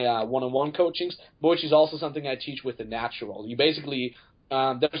in my one-on-one coachings, but which is also something I teach with the natural. You basically...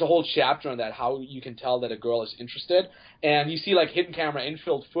 there's a whole chapter on that, how you can tell that a girl is interested. And you see, like, hidden camera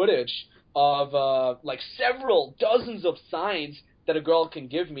infield footage of, like, several dozens of signs that a girl can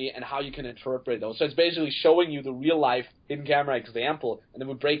give me and how you can interpret those. So it's basically showing you the real-life hidden camera example, and then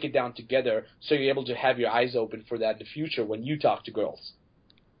we break it down together so you're able to have your eyes open for that in the future when you talk to girls.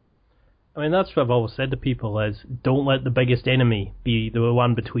 I mean, that's what I've always said to people is, don't let the biggest enemy be the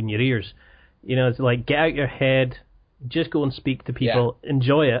one between your ears. You know, it's like, get out your head, just go and speak to people,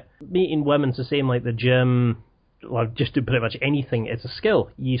 enjoy it. Meeting women's the same like the gym, or just do pretty much anything. It's a skill.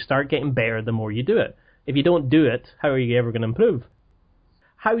 You start getting better the more you do it. If you don't do it, how are you ever going to improve?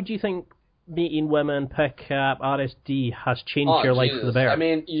 How do you think meeting women, pickup, RSD has changed your life for the better? I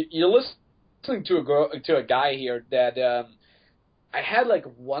mean, you're listening to a guy here that I had like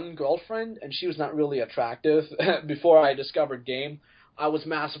one girlfriend, and she was not really attractive before I discovered game. I was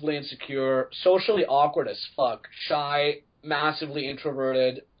massively insecure, socially awkward as fuck, shy, massively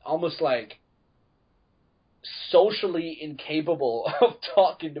introverted, almost like socially incapable of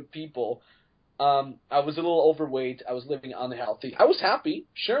talking to people. I was a little overweight. I was living unhealthy. I was happy,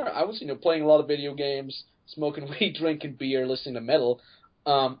 sure. I was, playing a lot of video games, smoking weed, drinking beer, listening to metal.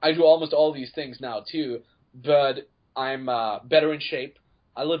 I do almost all these things now too, but I'm better in shape.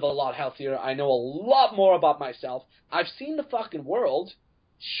 I live a lot healthier. I know a lot more about myself. I've seen the fucking world,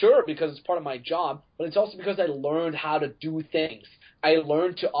 Sure, because it's part of my job, but it's also because I learned how to do things. I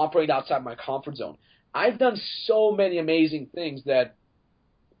learned to operate outside my comfort zone. I've done so many amazing things that,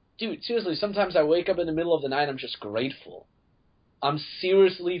 dude, seriously, sometimes I wake up in the middle of the night, I'm just grateful. I'm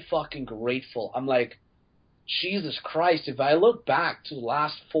seriously fucking grateful. I'm like, Jesus Christ, if I look back to the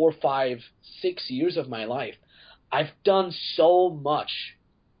last 4, 5, 6 years of my life, I've done so much.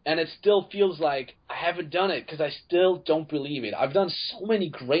 And it still feels like I haven't done it because I still don't believe it. I've done so many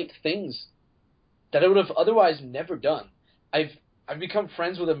great things that I would have otherwise never done. I've become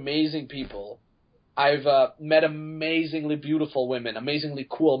friends with amazing people. I've met amazingly beautiful women, amazingly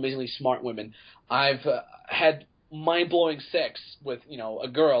cool, amazingly smart women. I've had mind-blowing sex with, a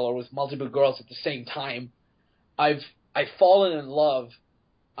girl or with multiple girls at the same time. I've fallen in love.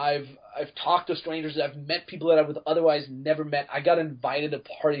 I've talked to strangers. I've met people that I would otherwise never met. I got invited to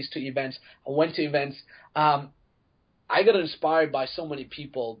parties, to events. I went to events. I got inspired by so many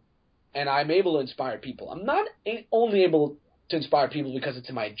people, and I'm able to inspire people. I'm not only able to inspire people because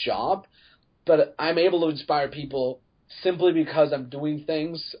it's my job, but I'm able to inspire people simply because I'm doing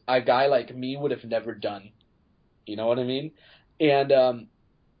things a guy like me would have never done. You know what I mean? And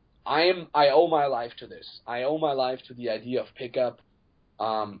I owe my life to this. I owe my life to the idea of pickup,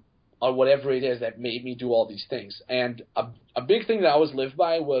 or whatever it is that made me do all these things. And a big thing that I always lived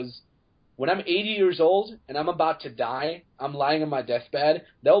by was, when I'm 80 years old and I'm about to die, I'm lying on my deathbed,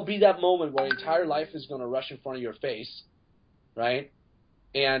 there'll be that moment where your entire life is going to rush in front of your face, right?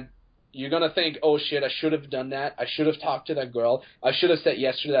 And you're going to think, oh shit, I should have done that. I should have talked to that girl. I should have said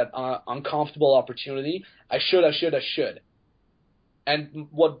yes to that uncomfortable opportunity. I should. And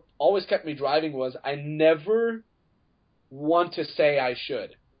what always kept me driving was, I never want to say I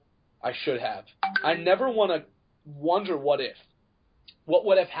should. I should have. I never want to wonder what if. What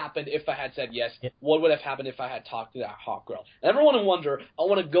would have happened if I had said yes? Yeah. What would have happened if I had talked to that hot girl? I never want to wonder. I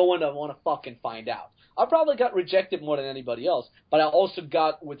want to go in and I want to fucking find out. I probably got rejected more than anybody else, but I also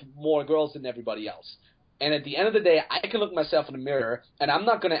got with more girls than everybody else. And at the end of the day, I can look myself in the mirror, and I'm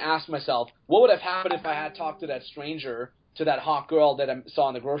not going to ask myself, what would have happened if I had talked to that stranger, to that hot girl that I saw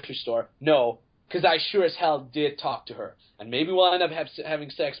in the grocery store? No, because I sure as hell did talk to her. And maybe we'll end up having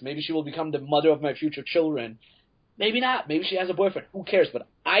sex. Maybe she will become the mother of my future children. Maybe not. Maybe she has a boyfriend. Who cares? But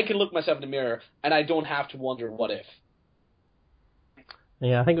I can look myself in the mirror, and I don't have to wonder what if.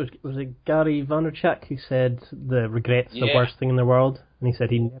 Yeah, I think was it Gary Vaynerchuk who said the regret's the Yeah. worst thing in the world, and he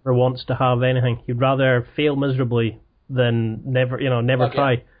said he never wants to have anything. He'd rather fail miserably than never Okay.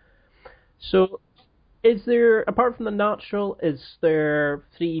 try. So, is there, apart from the natural, is there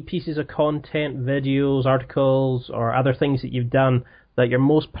 3 pieces of content, videos, articles, or other things that you've done that you're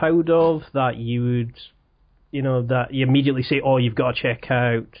most proud of, that you would, that you immediately say, oh, you've got to check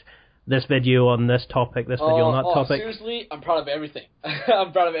out this video on this topic, this video on that topic? Seriously, I'm proud of everything.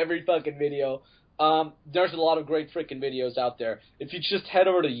 I'm proud of every fucking video. There's a lot of great freaking videos out there. If you just head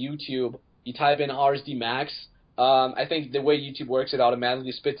over to YouTube, you type in RSD Max, I think the way YouTube works, it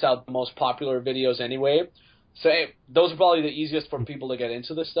automatically spits out the most popular videos anyway. So those are probably the easiest for people to get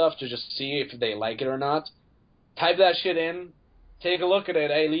into this stuff, to just see if they like it or not. Type that shit in, take a look at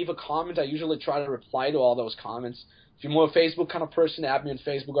it. Hey, leave a comment. I usually try to reply to all those comments. If you're more a Facebook kind of person, add me on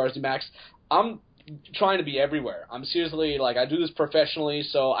Facebook, RSD Max. I'm trying to be everywhere. I'm seriously, I do this professionally,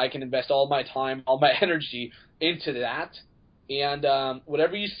 so I can invest all my time, all my energy into that. And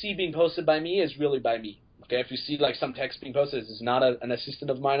whatever you see being posted by me is really by me. Okay, if you see some text being posted, this is not an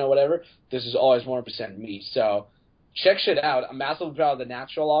assistant of mine or whatever. This is always 100% me. So check shit out. I'm massively proud of the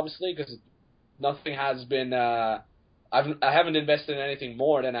natural, obviously, because nothing has been. I haven't invested in anything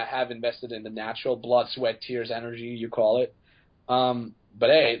more than I have invested in the natural blood, sweat, tears, energy, you call it. But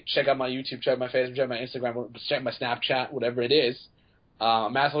hey, check out my YouTube, check my Facebook, check my Instagram, check my Snapchat, whatever it is.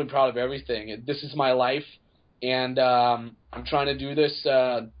 I'm massively proud of everything. This is my life, and I'm trying to do this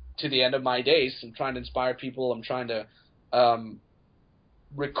to the end of my days. I'm trying to inspire people. I'm trying to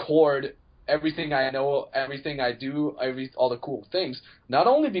record everything I know, everything I do, all the cool things. Not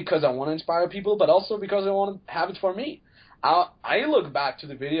only because I want to inspire people, but also because I want to have it for me. I look back to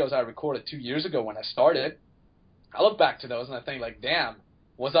the videos I recorded 2 years ago when I started. I look back to those and I think, damn,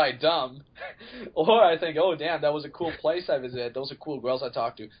 was I dumb? Or I think, oh, damn, that was a cool place I visited. Those are cool girls I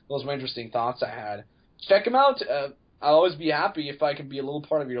talked to. Those were interesting thoughts I had. Check them out. I'll always be happy if I can be a little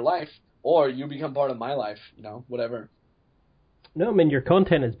part of your life, or you become part of my life, whatever. No, I mean, your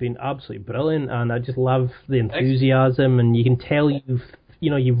content has been absolutely brilliant, and I just love the enthusiasm, and you can tell you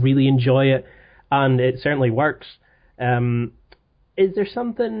really enjoy it, and it certainly works. Is there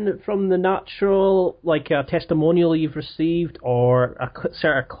something from the natural, like a testimonial you've received, or a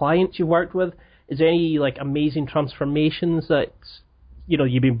certain client you've worked with? Is there any amazing transformations that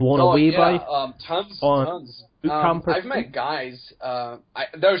you've been blown away by on tons. boot camp or I've met guys.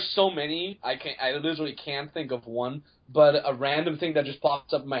 There's so many. I literally can't think of one. But a random thing that just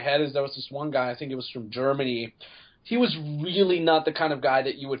pops up in my head is there was this one guy. I think it was from Germany. He was really not the kind of guy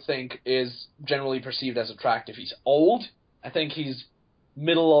that you would think is generally perceived as attractive. He's old. I think he's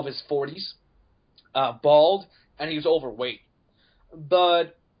middle of his 40s, bald, and he was overweight.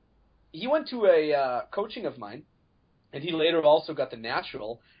 But he went to a coaching of mine, and he later also got the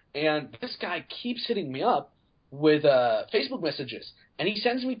natural. And this guy keeps hitting me up with Facebook messages, and he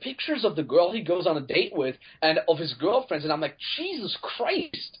sends me pictures of the girl he goes on a date with and of his girlfriends, and I'm like, Jesus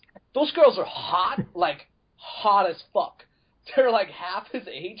Christ, those girls are hot, like hot as fuck. They're like half his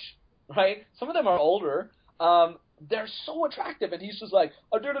age, right? Some of them are older. They're so attractive, and he's just like,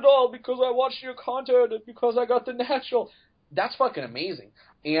 I did it all because I watched your content and because I got the natural. That's fucking amazing.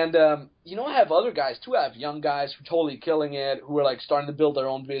 And, I have other guys, too. I have young guys who are totally killing it, who are, like, starting to build their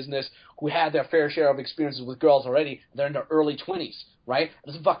own business, who had their fair share of experiences with girls already. They're in their early 20s, right? It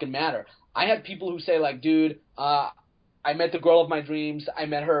doesn't fucking matter. I had people who say, like, dude, I met the girl of my dreams. I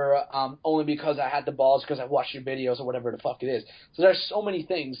met her only because I had the balls, because I watched your videos or whatever the fuck it is. So there's so many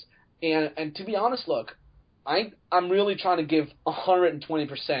things. And to be honest, look, I'm really trying to give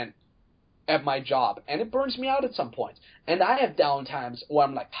 120% at my job, and it burns me out at some point. And I have down times where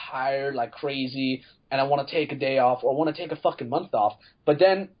I'm like tired like crazy, and I want to take a day off or I want to take a fucking month off. But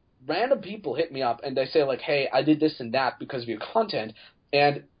then random people hit me up and they say like, hey, I did this and that because of your content,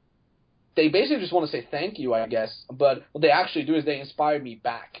 and they basically just want to say thank you, I guess. But what they actually do is they inspire me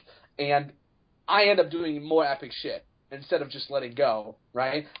back, and I end up doing more epic shit instead of just letting go,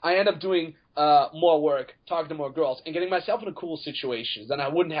 right? I end up doing more work, talking to more girls, and getting myself into cool situations than I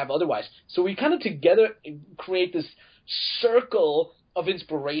wouldn't have otherwise. So we kind of together create this circle of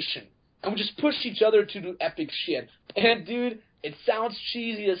inspiration, and we just push each other to do epic shit. And, dude, it sounds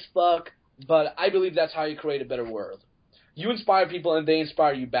cheesy as fuck, but I believe that's how you create a better world. You inspire people, and they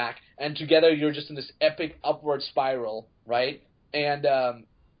inspire you back, and together you're just in this epic upward spiral, right? And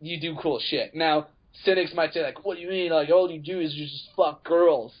you do cool shit. Now, cynics might say, like, what do you mean? Like, all you do is you just fuck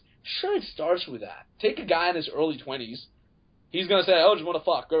girls. Sure, it starts with that. Take a guy in his early 20s. He's going to say, oh, I just want to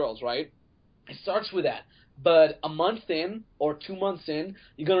fuck girls, right? It starts with that. But a month in or 2 months in,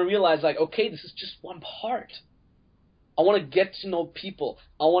 you're going to realize, like, okay, this is just one part. I want to get to know people.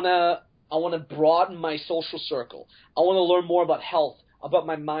 I want to broaden my social circle. I want to learn more about health, about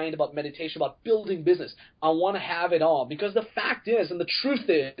my mind, about meditation, about building business. I want to have it all. Because the fact is, and the truth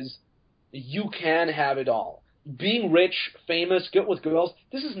is, you can have it all. Being rich, famous, good with girls,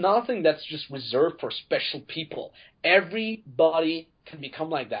 this is nothing that's just reserved for special people. Everybody can become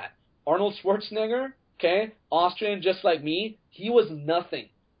like that. Arnold Schwarzenegger, okay, Austrian just like me, he was nothing.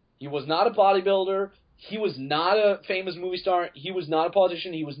 He was not a bodybuilder. He was not a famous movie star. He was not a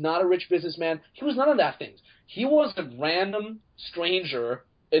politician. He was not a rich businessman. He was none of that things. He was a random stranger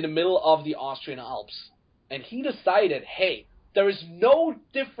in the middle of the Austrian Alps. And he decided, hey, there is no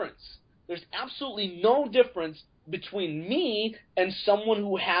difference. There's absolutely no difference between me and someone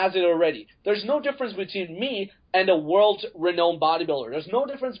who has it already. There's no difference between me and a world-renowned bodybuilder. There's no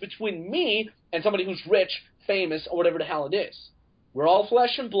difference between me and somebody who's rich, famous, or whatever the hell it is. We're all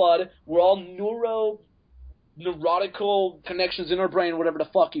flesh and blood. We're all neurotical connections in our brain, whatever the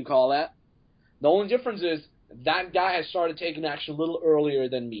fuck you call that. The only difference is that guy has started taking action a little earlier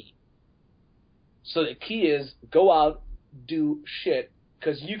than me. So the key is go out, do shit,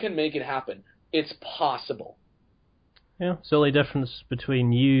 because you can make it happen. It's possible. Yeah, the only difference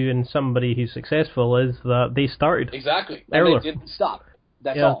between you and somebody who's successful is that they started. Exactly. Earlier. And they didn't stop.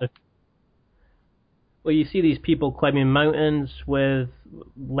 That's all. Well, you see these people climbing mountains with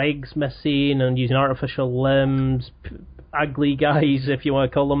legs missing and using artificial limbs, ugly guys, if you want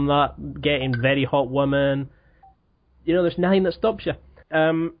to call them that, getting very hot women. There's nothing that stops you.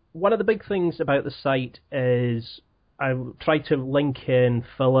 One of the big things about the site is I try to link in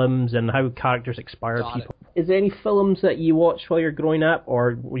films and how characters inspire people. Is there any films that you watch while you're growing up,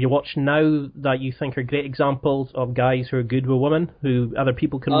 or you watch now that you think are great examples of guys who are good with women, who other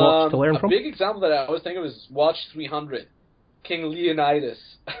people can watch to learn from? A big example that I always think of is Watch 300, King Leonidas.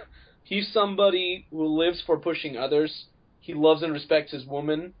 He's somebody who lives for pushing others. He loves and respects his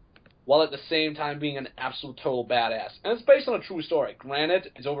woman, while at the same time being an absolute total badass. And it's based on a true story.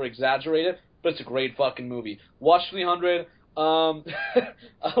 Granted, it's over-exaggerated, but it's a great fucking movie. Watch 300. I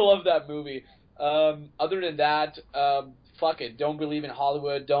love that movie. Other than that, fuck it. Don't believe in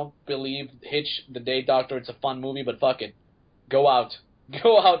Hollywood. Don't believe Hitch, the Date Doctor. It's a fun movie, but fuck it. Go out.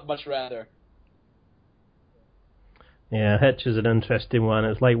 Go out much rather. Yeah, Hitch is an interesting one.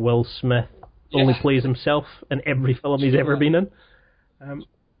 It's like Will Smith only plays himself in every film he's ever been in.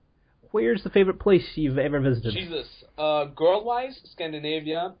 Where's the favourite place you've ever visited? Jesus. Girl-wise,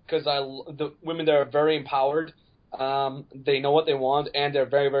 Scandinavia, because the women there are very empowered. They know what they want, and they're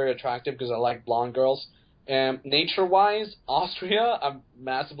very, very attractive because I like blonde girls. Nature-wise, Austria. I'm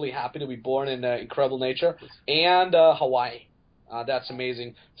massively happy to be born in incredible nature. And Hawaii. That's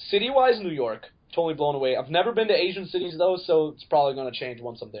amazing. City-wise, New York. Totally blown away. I've never been to Asian cities, though, so it's probably going to change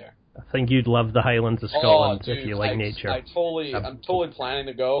once I'm there. I think you'd love the Highlands of Scotland if you like nature. I'm totally planning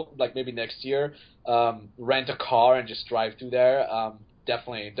to go, like maybe next year. Rent a car and just drive through there.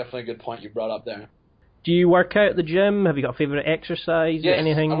 Definitely a good point you brought up there. Do you work out at the gym? Have you got a favourite exercise? Yes,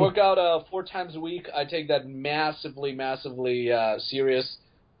 anything? I work out 4 times a week. I take that massively serious.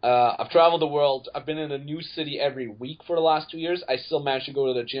 I've traveled the world. I've been in a new city every week for the last 2 years. I still manage to go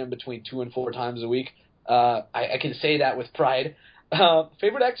to the gym between 2 and 4 times a week. I can say that with pride.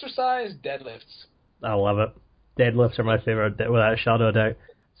 Favorite exercise? Deadlifts. I love it. Deadlifts are my favourite, without a shadow of a doubt.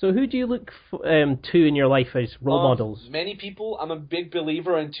 So who do you look to in your life as role models? Many people. I'm a big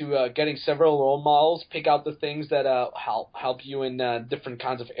believer into getting several role models. Pick out the things that help you in different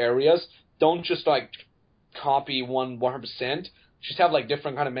kinds of areas. Don't just like copy 100%. Just have like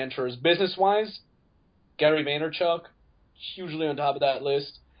different kind of mentors. Business-wise, Gary Vaynerchuk, hugely on top of that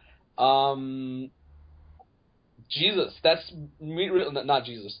list. Jesus, that's not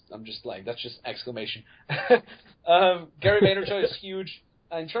Jesus. I'm just like, that's just exclamation. Gary Vaynerchuk is huge.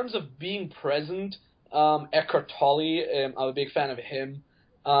 In terms of being present, Eckhart Tolle, I'm a big fan of him.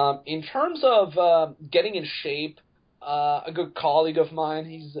 In terms of getting in shape, a good colleague of mine,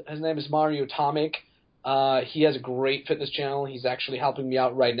 his name is Mario Tomic. He has a great fitness channel. He's actually helping me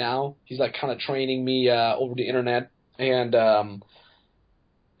out right now. He's like kind of training me over the internet. And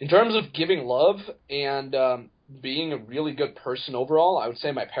in terms of giving love and being a really good person overall, I would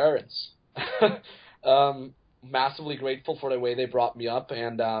say my parents. Massively grateful for the way they brought me up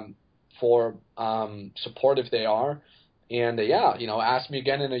and for supportive they are. And ask me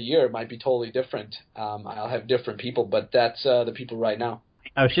again in a year, it might be totally different. I'll have different people, but that's the people right now.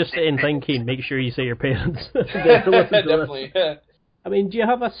 I was just thinking, make sure you say your parents. Definitely. I mean, do you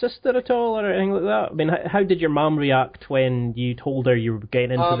have a sister at all or anything like that? I mean, how did your mom react when you told her you were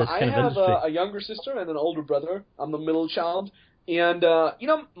getting into this kind of industry? I have a younger sister and an older brother. I'm the middle child. And,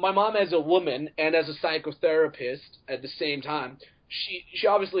 my mom as a woman and as a psychotherapist at the same time, she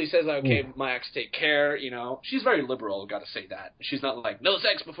obviously says, okay, Max, take care, She's very liberal, gotta say that. She's not like, no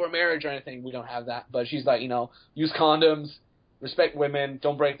sex before marriage or anything. We don't have that. But she's like, use condoms, respect women,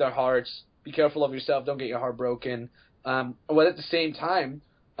 don't break their hearts, be careful of yourself, don't get your heart broken. But at the same time,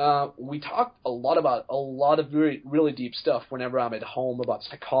 we talk a lot about a lot of really, really deep stuff whenever I'm at home about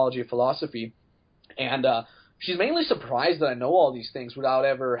psychology, philosophy. And she's mainly surprised that I know all these things without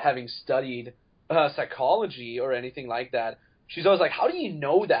ever having studied psychology or anything like that. She's always like, how do you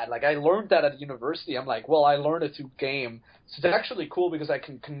know that? Like, I learned that at university. I'm like, well, I learned it through game. So it's actually cool because I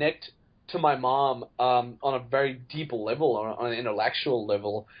can connect to my mom on a very deep level, on an intellectual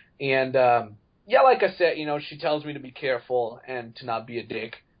level. And, like I said, she tells me to be careful and to not be a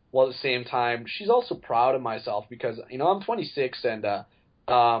dick. While at the same time, she's also proud of myself because, I'm 26 and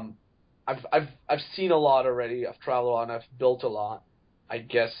I've seen a lot already. I've traveled a lot and I've built a lot. I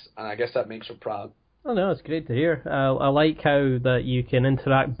guess that makes her proud. Oh no, it's great to hear. I like how that you can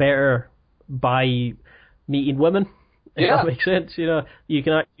interact better by meeting women. If that makes sense, you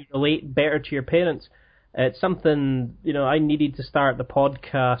can actually relate better to your parents. It's something, I needed to start the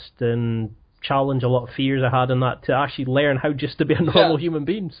podcast and challenge a lot of fears I had in that to actually learn how just to be a normal human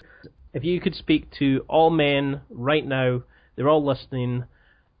being. If you could speak to all men right now, they're all listening,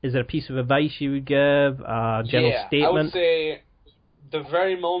 is there a piece of advice you would give, a general statement? I would say the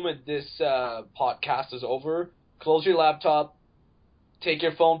very moment this podcast is over, close your laptop, take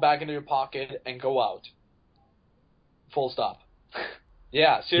your phone back into your pocket, and go out. Full stop.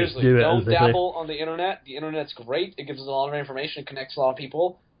 Yeah, seriously. Don't dabble on the internet. The internet's great. It gives us a lot of information. It connects a lot of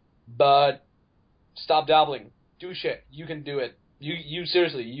people. But stop dabbling. Do shit. You can do it. You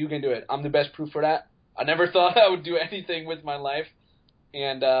seriously, you can do it. I'm the best proof for that. I never thought I would do anything with my life.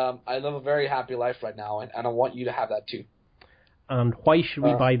 And I live a very happy life right now. And I want you to have that too. And why should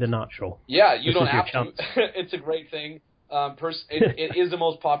we buy The Natural? Yeah, you don't have to. It's a great thing. It is the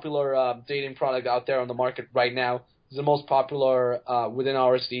most popular dating product out there on the market right now. It's the most popular within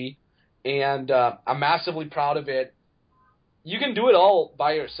RSD. And I'm massively proud of it. You can do it all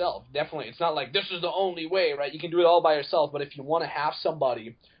by yourself, definitely. It's not like this is the only way, right? You can do it all by yourself, but if you want to have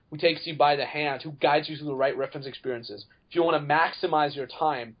somebody who takes you by the hand, who guides you through the right reference experiences, if you want to maximize your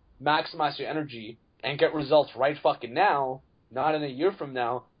time, maximize your energy, and get results right fucking now, not in a year from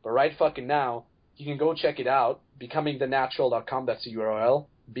now, but right fucking now, you can go check it out, becomingthenatural.com. That's the URL,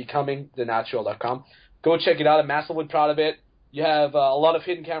 becomingthenatural.com. Go check it out. I'm massively proud of it. You have a lot of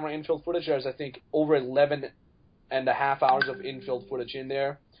hidden camera infill footage. There's, I think, over 11 and a half hours of infill footage in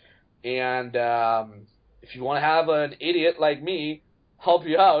there. And if you want to have an idiot like me help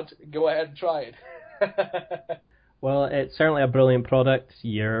you out, go ahead and try it. Well, it's certainly a brilliant product.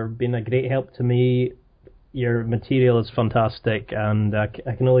 You've been a great help to me. Your material is fantastic, and I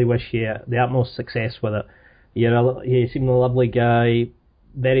can only wish you the utmost success with it. You seem a lovely guy,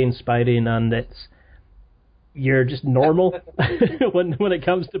 very inspiring, and you're just normal when it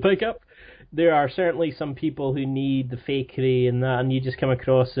comes to pickup. There are certainly some people who need the fakery and that, and you just come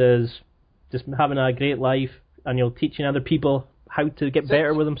across as just having a great life, and you're teaching other people how to get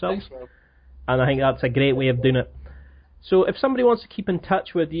better with themselves. Thanks, and I think that's a great way of doing it. So if somebody wants to keep in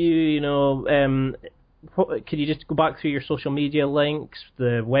touch with you, could you just go back through your social media links,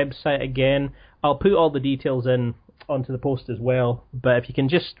 the website again? I'll put all the details onto the post as well, but if you can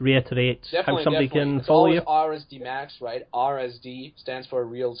just reiterate how somebody can follow you. It's always RSD Max, right? RSD stands for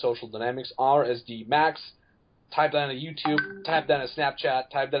Real Social Dynamics. RSD Max. Type that on YouTube, type that on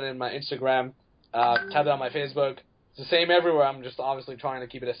Snapchat, type that in my Instagram, type that on my Facebook. It's the same everywhere. I'm just obviously trying to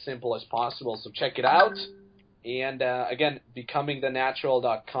keep it as simple as possible. So check it out. And again,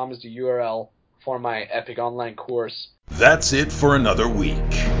 becomingthenatural.com is the URL for my epic online course. That's it for another week.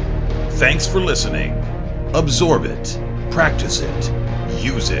 Thanks for listening. Absorb it, practice it,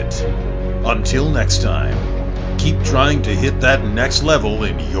 use it. Until next time, keep trying to hit that next level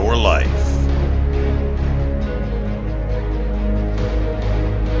in your life.